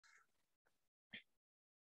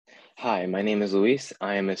Hi, my name is Luis.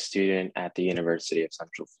 I am a student at the University of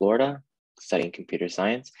Central Florida studying computer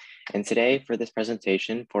science. And today for this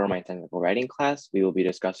presentation for my technical writing class, we will be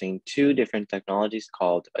discussing two different technologies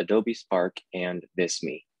called Adobe Spark and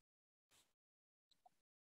Visme.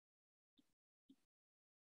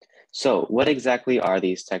 So what exactly are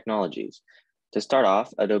these technologies? To start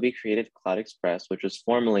off, Adobe created Cloud Express, which was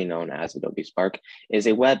formerly known as Adobe Spark, is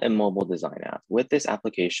a web and mobile design app. With this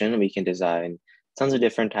application, we can design tons of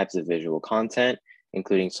different types of visual content,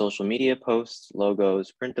 including social media posts,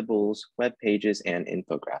 logos, printables, web pages, and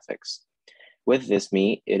infographics. With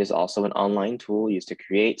Visme, it is also an online tool used to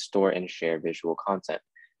create, store, and share visual content.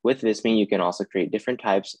 With Visme, you can also create different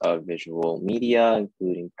types of visual media,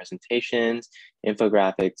 including presentations,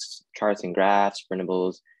 infographics, charts and graphs,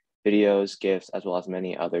 printables, videos, GIFs, as well as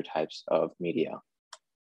many other types of media.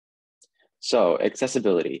 So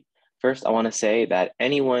accessibility. First, I want to say that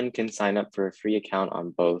anyone can sign up for a free account on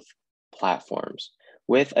both platforms.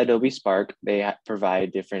 With Adobe Spark, they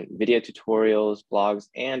provide different video tutorials, blogs,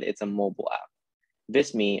 and it's a mobile app.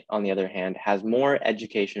 Visme, on the other hand, has more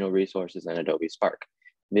educational resources than Adobe Spark.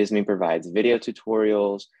 Visme provides video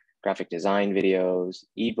tutorials, graphic design videos,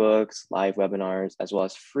 ebooks, live webinars, as well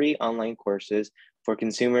as free online courses for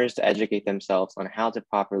consumers to educate themselves on how to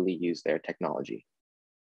properly use their technology.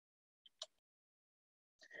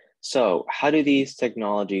 So how do these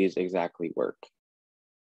technologies exactly work?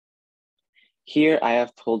 Here I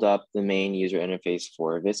have pulled up the main user interface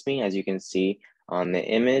for Visme. As you can see on the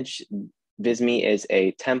image, Visme is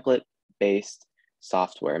a template-based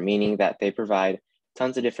software, meaning that they provide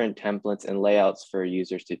tons of different templates and layouts for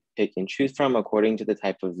users to pick and choose from according to the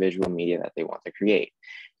type of visual media that they want to create.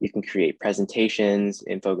 You can create presentations,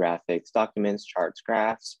 infographics, documents, charts,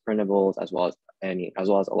 graphs, printables, as well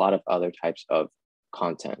as a lot of other types of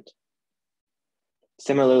content.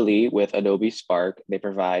 Similarly, with Adobe Spark, they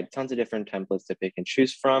provide tons of different templates to pick and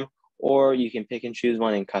choose from, or you can pick and choose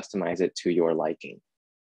one and customize it to your liking.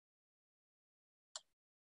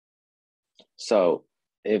 So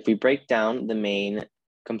if we break down the main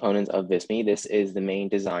components of Visme, this is the main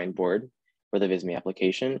design board for the Visme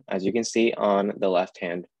application. As you can see on the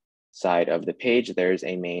left-hand side of the page, there's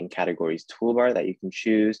a main categories toolbar that you can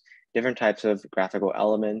choose different types of graphical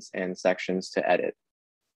elements and sections to edit.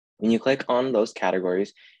 When you click on those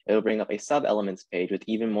categories, it'll bring up a sub-elements page with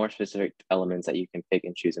even more specific elements that you can pick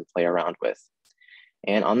and choose and play around with.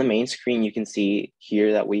 And on the main screen, you can see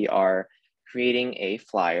here that we are creating a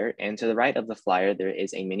flyer. And to the right of the flyer, there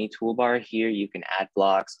is a mini toolbar. Here you can add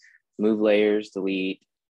blocks, move layers, delete,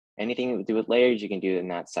 anything to do with layers, you can do in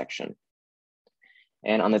that section.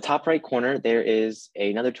 And on the top right corner, there is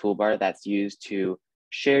another toolbar that's used to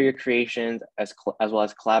share your creations as well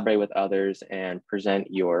as collaborate with others and present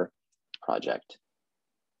your project.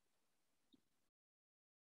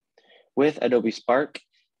 With Adobe Spark,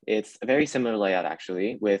 it's a very similar layout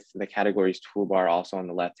actually, with the categories toolbar also on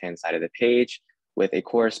the left-hand side of the page with a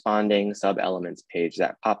corresponding sub-elements page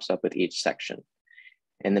that pops up with each section.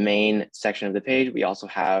 In the main section of the page, we also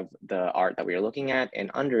have the art that we are looking at,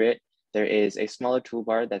 and under it, there is a smaller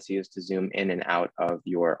toolbar that's used to zoom in and out of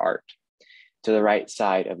your art. To the right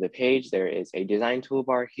side of the page, there is a design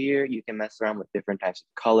toolbar here. You can mess around with different types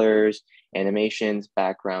of colors, animations,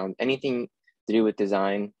 background, anything to do with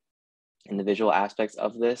design and the visual aspects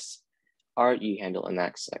of this art you handle in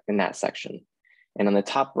that section. And on the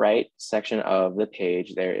top right section of the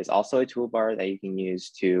page, there is also a toolbar that you can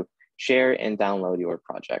use to share and download your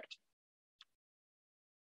project.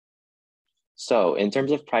 So in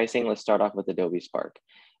terms of pricing, let's start off with Adobe Spark.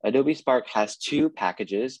 Adobe Spark has two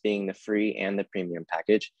packages, being the free and the premium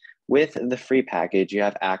package. With the free package, you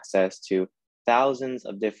have access to thousands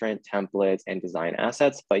of different templates and design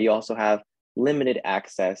assets, but you also have limited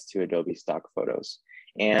access to Adobe stock photos.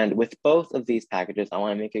 And with both of these packages, I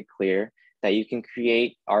want to make it clear that you can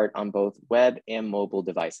create art on both web and mobile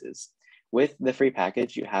devices. With the free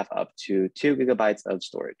package, you have up to 2 GB of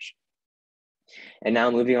storage. And now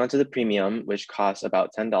moving on to the premium, which costs about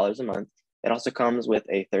 $10 a month. It also comes with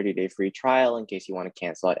a 30-day free trial in case you want to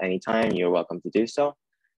cancel at any time, you're welcome to do so.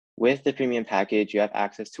 With the premium package, you have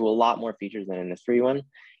access to a lot more features than in the free one.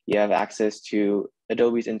 You have access to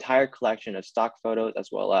Adobe's entire collection of stock photos, as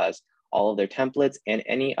well as all of their templates, and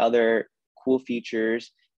any other cool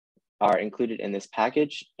features are included in this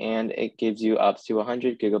package, and it gives you up to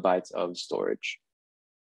 100 GB of storage.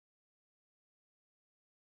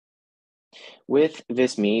 With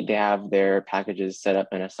Visme, they have their packages set up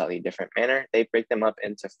in a slightly different manner. They break them up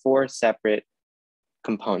into 4 separate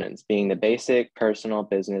components, being the basic, personal,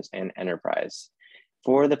 business, and enterprise.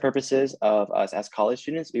 For the purposes of us as college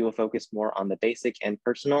students, we will focus more on the basic and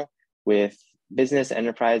personal, with business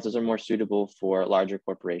enterprise, those are more suitable for larger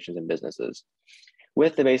corporations and businesses.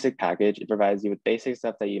 With the basic package, it provides you with basic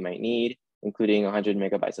stuff that you might need, including 100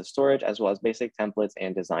 megabytes of storage, as well as basic templates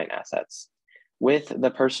and design assets. With the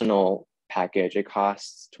personal package, it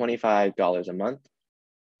costs $25 a month.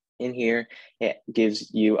 In here, it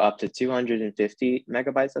gives you up to 250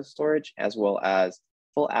 megabytes of storage, as well as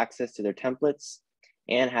full access to their templates,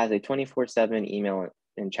 and has a 24/7 email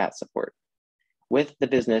and chat support. With the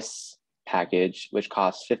business package, which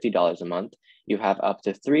costs $50 a month, you have up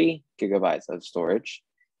to 3 gigabytes of storage,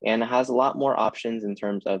 and it has a lot more options in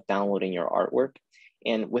terms of downloading your artwork.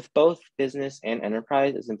 And with both business and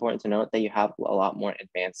enterprise, it's important to note that you have a lot more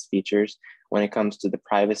advanced features when it comes to the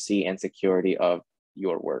privacy and security of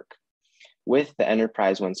your work. With the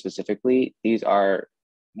enterprise one specifically, these are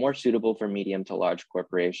more suitable for medium to large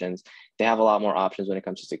corporations. They have a lot more options when it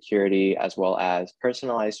comes to security, as well as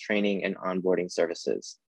personalized training and onboarding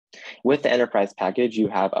services. With the enterprise package, you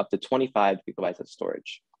have up to 25 gigabytes of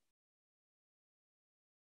storage.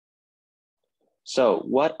 So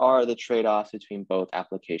what are the trade-offs between both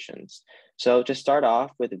applications? So to start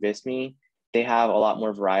off with Visme, they have a lot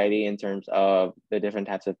more variety in terms of the different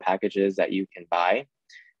types of packages that you can buy.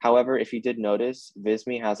 However, if you did notice,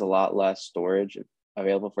 Visme has a lot less storage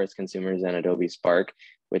available for its consumers than Adobe Spark,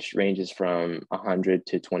 which ranges from 100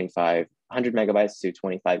 megabytes to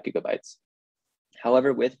 25 gigabytes.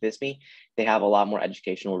 However, with Visme, they have a lot more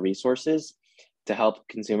educational resources to help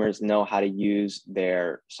consumers know how to use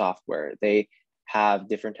their software. They have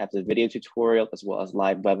different types of video tutorials, as well as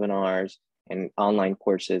live webinars and online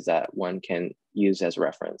courses that one can use as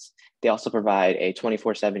reference. They also provide a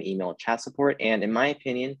 24/7 email chat support. And in my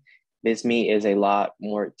opinion, Visme is a lot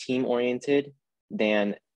more team-oriented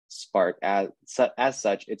than Spark. As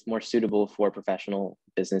such, it's more suitable for professional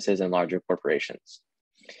businesses and larger corporations.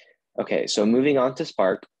 Okay, so moving on to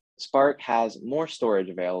Spark. Spark has more storage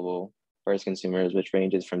available for its consumers, which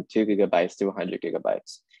ranges from 2 gigabytes to 100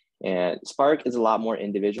 gigabytes. And Spark is a lot more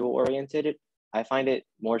individual oriented. I find it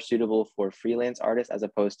more suitable for freelance artists as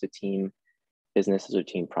opposed to team businesses or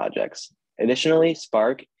team projects. Additionally,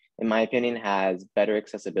 Spark, in my opinion, has better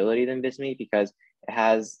accessibility than Visme because it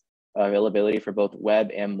has availability for both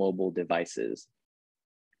web and mobile devices.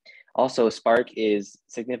 Also, Spark is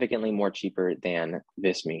significantly more cheaper than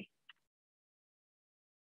Visme.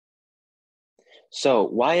 So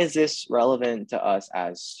why is this relevant to us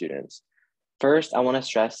as students? First, I want to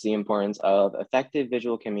stress the importance of effective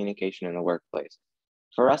visual communication in the workplace.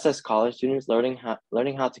 For us as college students, learning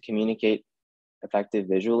how to communicate effective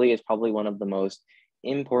visually is probably one of the most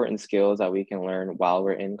important skills that we can learn while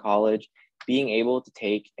we're in college. Being able to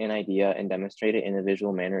take an idea and demonstrate it in a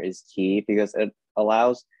visual manner is key because it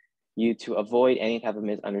allows you to avoid any type of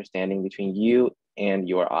misunderstanding between you and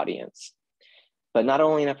your audience. But not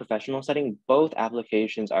only in a professional setting, both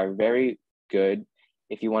applications are very good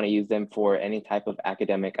if you want to use them for any type of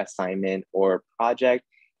academic assignment or project,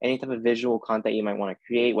 any type of visual content you might want to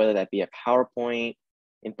create, whether that be a PowerPoint,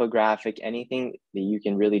 infographic, anything that you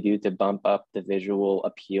can really do to bump up the visual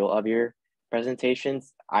appeal of your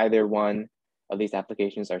presentations. Either one of these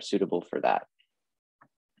applications are suitable for that.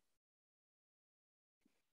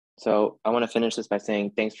 So I want to finish this by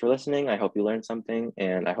saying thanks for listening. I hope you learned something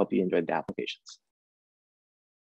and I hope you enjoyed the applications.